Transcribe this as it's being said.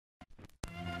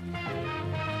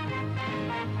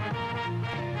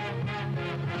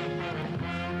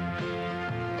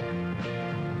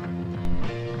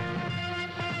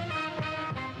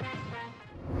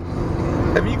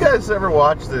guys ever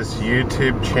watch this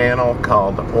YouTube channel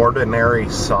called Ordinary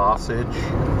Sausage?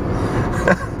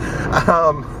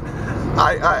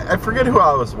 I forget who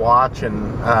I was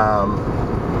watching.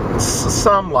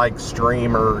 Some like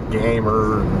streamer,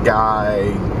 gamer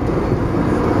guy,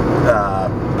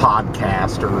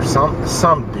 podcaster,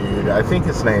 some dude. I think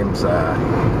his name's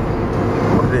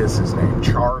what is his name?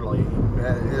 Charlie.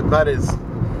 But his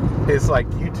like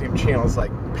YouTube channel is like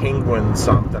Penguin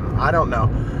something. I don't know.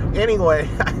 Anyway,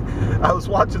 I was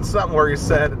watching something where he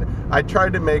said, I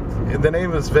tried to make, the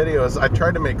name of his video is, I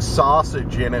tried to make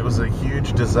sausage and it was a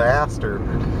huge disaster.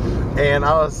 And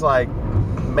I was like,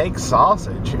 make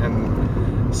sausage?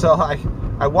 And so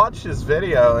I watched his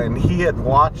video, and he had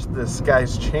watched this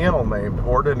guy's channel named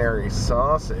Ordinary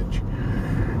Sausage.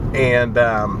 And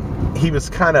he was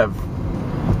kind of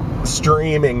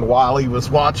streaming while he was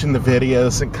watching the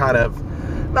videos and kind of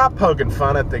not poking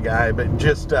fun at the guy, but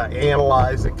just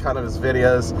analyzing kind of his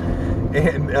videos.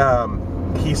 And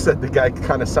he said the guy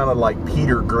kind of sounded like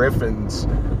Peter Griffin's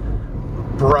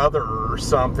brother or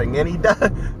something. And he does,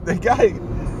 the guy,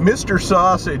 Mr.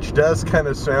 Sausage, does kind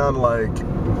of sound like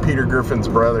Peter Griffin's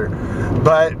brother.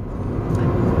 But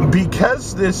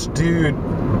because this dude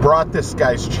brought this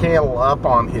guy's channel up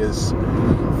on his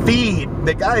feed,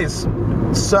 the guy's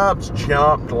subs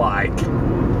jumped like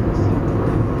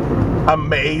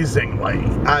amazingly.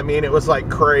 I mean, it was like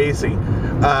crazy,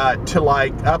 to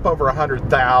like up over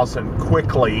 100,000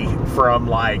 quickly from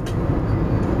like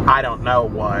I don't know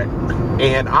what.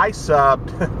 And I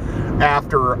subbed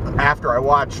after I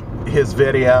watched his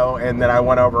video, and then I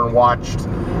went over and watched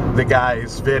the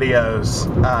guy's videos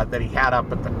that he had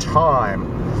up at the time,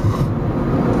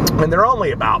 and they're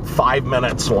only about 5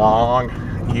 minutes long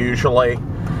usually.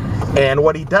 And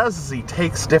what he does is he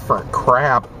takes different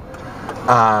crap,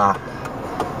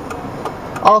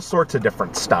 all sorts of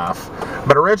different stuff.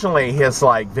 But originally his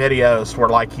like videos were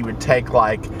like he would take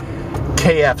like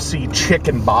KFC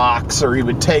chicken box, or he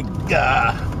would take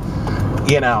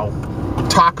you know,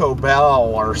 Taco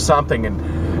Bell or something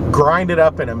and grind it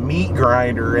up in a meat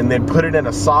grinder and then put it in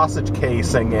a sausage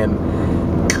casing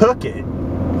and cook it.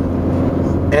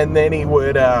 And then he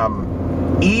would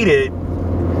eat it,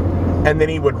 and then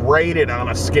he would rate it on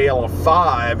a scale of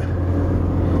 5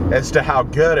 as to how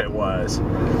good it was.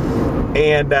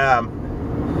 And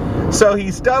so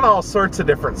he's done all sorts of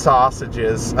different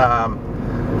sausages.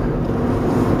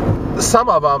 Some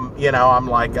of them, you know, I'm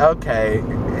like, okay,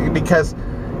 because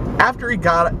after he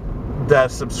got the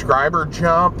subscriber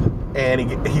jump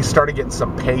and he started getting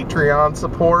some Patreon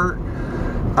support,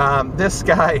 this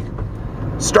guy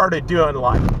started doing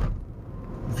like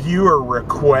viewer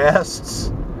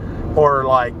requests, or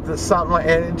like something,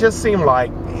 and it just seemed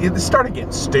like it started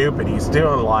getting stupid. He's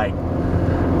doing like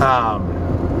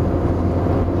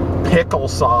pickle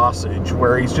sausage,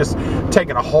 where he's just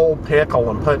taking a whole pickle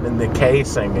and putting it in the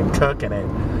casing and cooking it,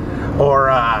 or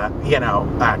you know,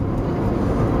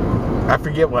 I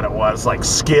forget what it was, like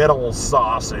Skittles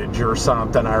sausage or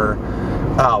something, or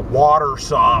water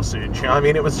sausage. I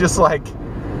mean, it was just like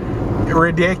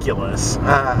ridiculous.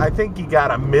 I think he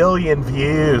got 1 million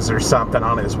views or something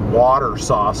on his water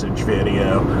sausage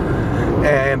video,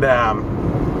 and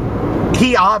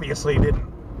he obviously didn't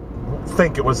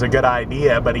think it was a good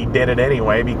idea, but he did it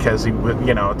anyway because he would,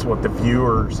 you know, it's what the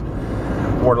viewers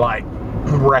were like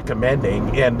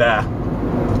recommending. And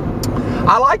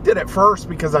I liked it at first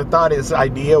because I thought his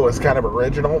idea was kind of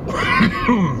original.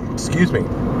 Excuse me.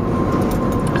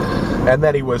 And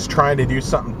that he was trying to do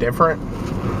something different.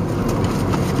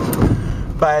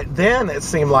 But then it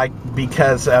seemed like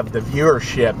because of the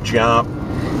viewership jump,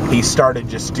 he started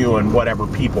just doing whatever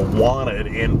people wanted,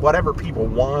 and whatever people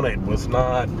wanted was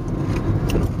not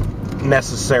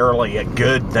necessarily a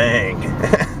good thing.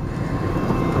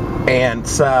 And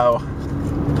so,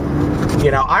 you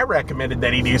know, I recommended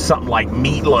that he do something like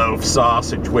meatloaf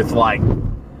sausage with like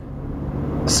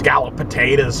scalloped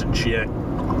potatoes and shit,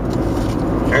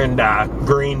 and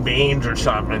green beans or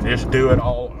something, and just do it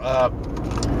all up,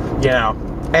 you know.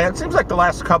 And it seems like the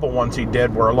last couple ones he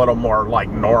did were a little more like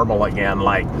normal again,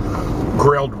 like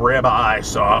grilled ribeye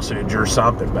sausage or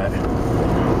something. But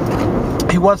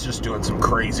he was just doing some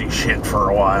crazy shit for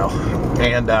a while.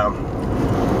 And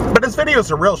but his videos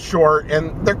are real short,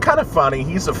 and they're kind of funny.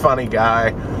 He's a funny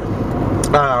guy.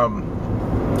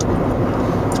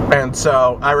 And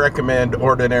so I recommend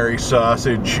Ordinary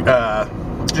Sausage.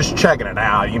 Just checking it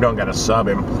out. You don't gotta sub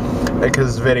him,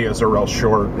 because his videos are real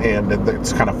short and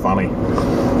it's kind of funny.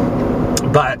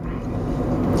 But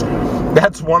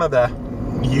that's one of the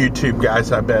YouTube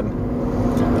guys I've been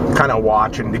kind of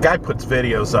watching. The guy puts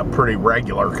videos up pretty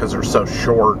regular because they're so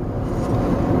short.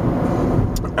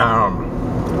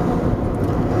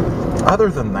 other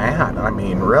than that, I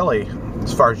mean, really,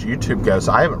 as far as YouTube goes,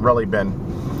 I haven't really been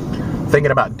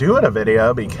thinking about doing a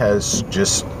video because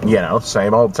just, you know,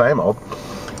 same old, same old.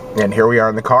 And here we are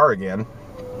in the car again.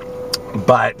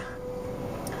 But,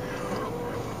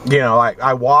 you know,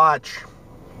 I watch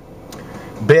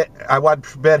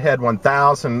Bithead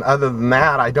 1000. Other than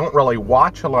that, I don't really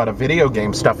watch a lot of video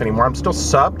game stuff anymore. I'm still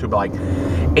subbed to like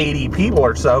 80 people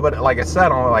or so, but like I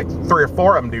said, only like 3 or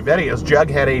 4 of them do videos.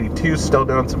 Jughead82 is still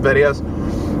doing some videos.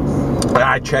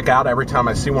 I check out every time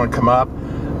I see one come up.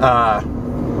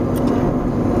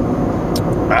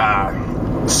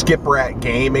 Skiprat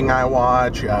Gaming I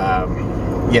watch.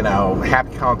 You know,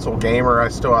 Happy Console Gamer I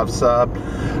still have sub.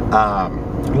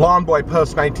 Lawn Boy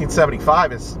Post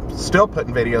 1975 is still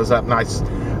putting videos up, and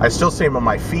I still see them on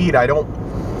my feed. I don't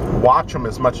watch them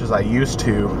as much as I used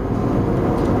to,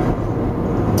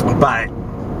 but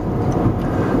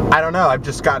I don't know. I've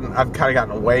kind of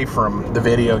gotten away from the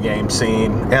video game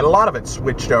scene, and a lot of it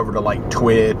switched over to like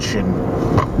Twitch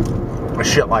and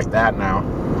shit like that now.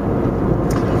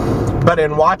 But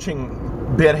in watching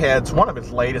Bithead's, one of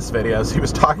his latest videos, he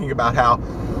was talking about how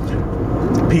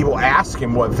people ask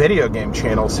him what video game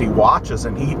channels he watches,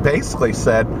 and he basically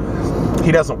said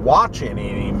he doesn't watch any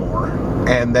anymore,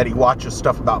 and that he watches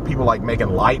stuff about people like making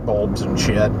light bulbs and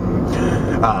shit,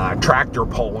 and tractor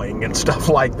pulling and stuff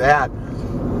like that.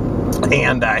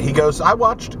 And he goes,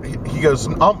 almost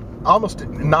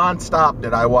non-stop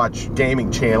did I watch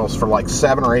gaming channels for like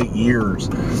 7 or 8 years.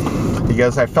 He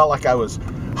goes, I felt like I was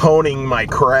honing my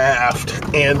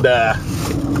craft, and I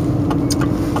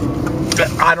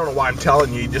don't know why I'm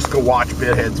telling you, just go watch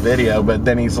Bithead's video. But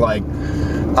then he's like,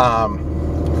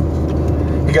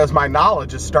 he goes, my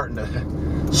knowledge is starting to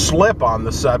slip on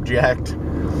the subject.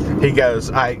 He goes,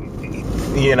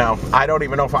 you know, I don't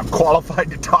even know if I'm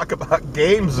qualified to talk about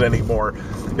games anymore,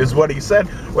 is what he said,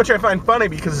 which I find funny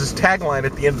because his tagline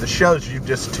at the end of the show is, you've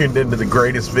just tuned into the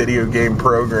greatest video game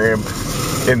program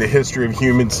in the history of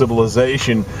human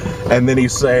civilization. And then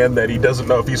he's saying that he doesn't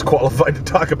know if he's qualified to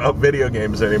talk about video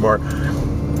games anymore.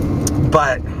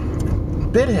 But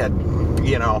Bithead,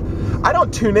 you know, I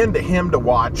don't tune into him to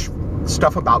watch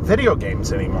stuff about video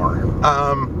games anymore.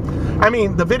 I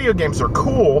mean, the video games are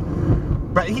cool,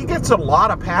 but he gets a lot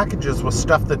of packages with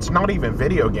stuff that's not even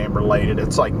video game related.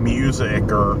 It's like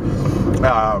music or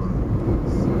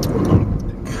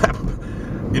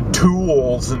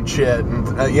tools and shit,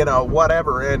 and you know,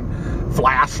 whatever, and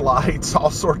flashlights, all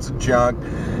sorts of junk.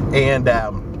 And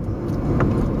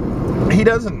he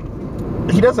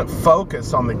doesn't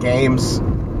focus on the games,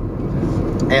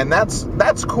 and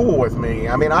that's cool with me.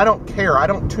 I mean, I don't care. I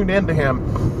don't tune into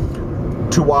him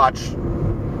to watch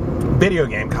video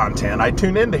game content. I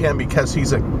tune into him because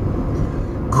he's a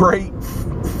great,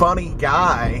 funny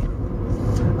guy.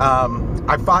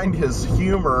 I find his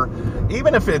humor,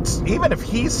 even if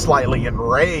he's slightly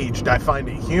enraged, I find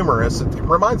it humorous. It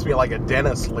reminds me of like a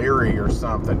Dennis Leary or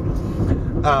something.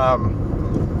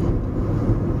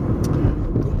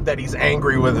 That he's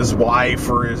angry with his wife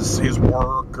or his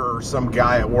work or some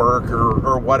guy at work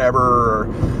or whatever, or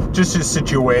just his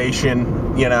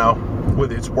situation, you know,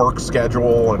 with his work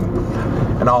schedule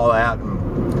and all that.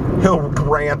 And he'll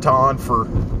rant on for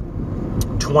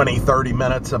 20-30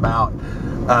 minutes about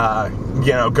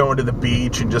you know, going to the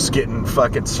beach and just getting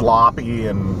fucking sloppy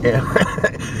and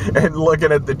and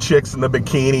looking at the chicks in the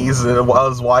bikinis, and while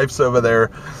his wife's over there,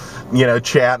 you know,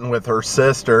 chatting with her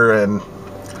sister and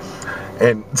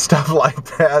stuff like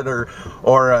that,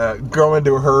 or going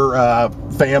to her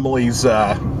family's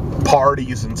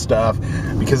parties and stuff,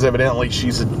 because evidently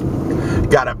she's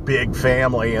got a big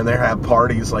family and they have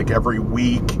parties like every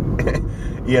week,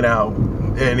 you know,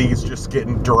 and he's just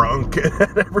getting drunk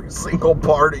at every single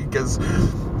party because,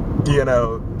 you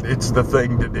know, it's the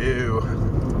thing to do.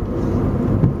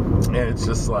 And it's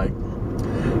just like,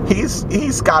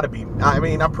 he's got to be, I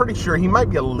mean, I'm pretty sure he might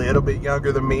be a little bit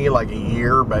younger than me, like a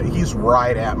year, but he's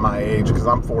right at my age because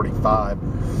I'm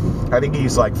 45. I think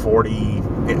he's like 40,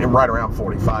 right around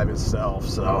 45 himself,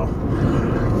 so.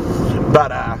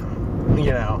 But,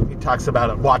 you know, he talks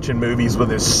about watching movies with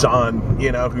his son,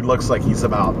 you know, who looks like he's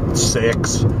about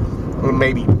 6,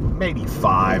 maybe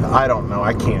 5. I don't know.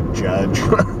 I can't judge.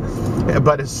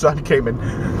 But his son came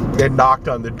and knocked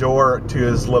on the door to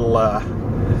his little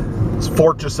his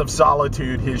fortress of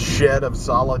solitude, his shed of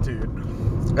solitude,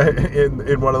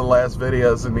 in one of the last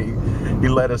videos, and he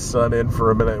let his son in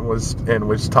for a minute and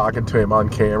was talking to him on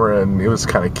camera, and it was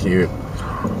kind of cute.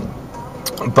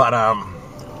 But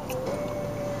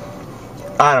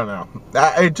I don't know.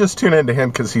 I just tune into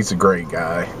him because he's a great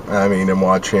guy. I mean, and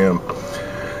watch him.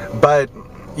 But,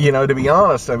 you know, to be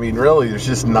honest, I mean, really, there's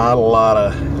just not a lot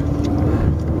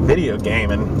of video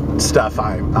game and stuff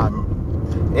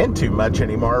I'm into much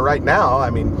anymore. Right now, I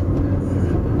mean,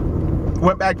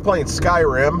 went back to playing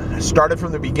Skyrim, started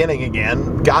from the beginning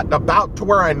again, got about to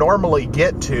where I normally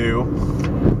get to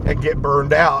and get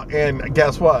burned out, and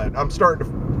guess what? I'm starting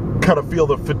to kind of feel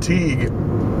the fatigue,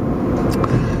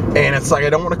 and it's like I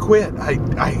don't want to quit. I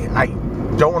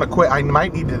don't want to quit. I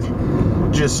might need to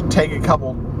just take a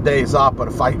couple days off, but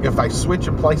if I switch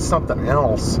and play something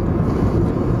else,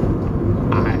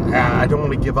 I don't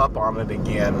want to give up on it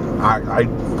again. I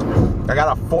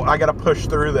gotta push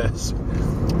through this.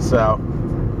 So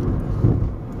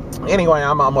anyway,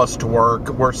 I'm almost to work.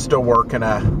 We're still working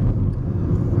a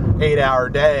 8-hour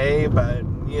day, but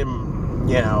you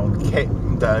know,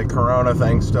 the corona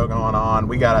thing's still going on.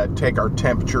 We gotta take our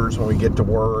temperatures when we get to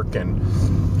work and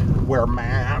wear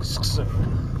masks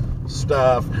and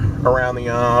stuff around the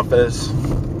office,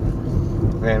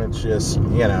 and it's just,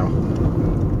 you know,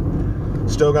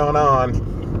 still going on.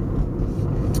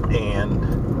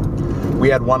 And we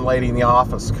had one lady in the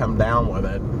office come down with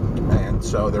it, and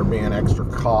so they're being extra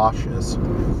cautious,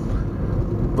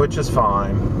 which is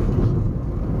fine.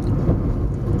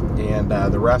 And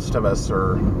the rest of us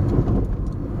are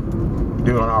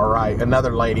doing all right.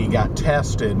 Another lady got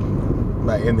tested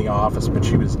in the office, but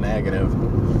she was negative.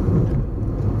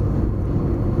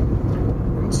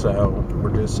 And so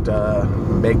we're just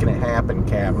making it happen,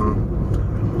 Captain.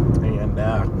 And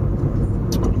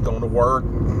going to work,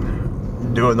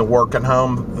 doing the working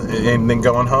home and then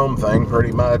going home thing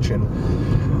pretty much, and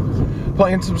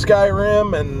playing some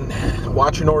Skyrim and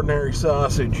watching Ordinary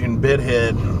Sausage and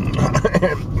Bithead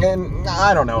and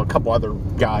I don't know, a couple other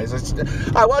guys.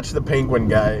 I watched the Penguin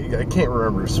guy. I can't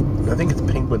remember. I think it's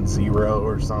Penguin Zero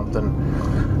or something.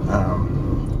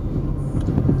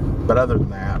 But other than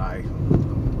that, I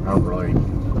don't really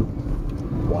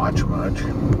watch much.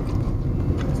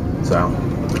 So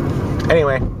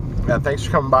anyway, thanks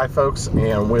for coming by, folks,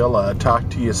 and we'll talk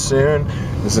to you soon.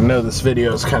 As I know this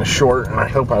video is kind of short, and I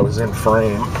hope I was in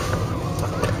frame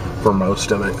for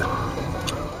most of it.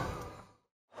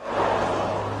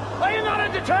 Are you not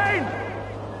entertained?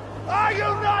 Are you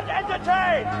not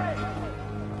entertained?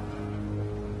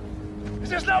 Is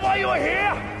this not why you are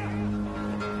here?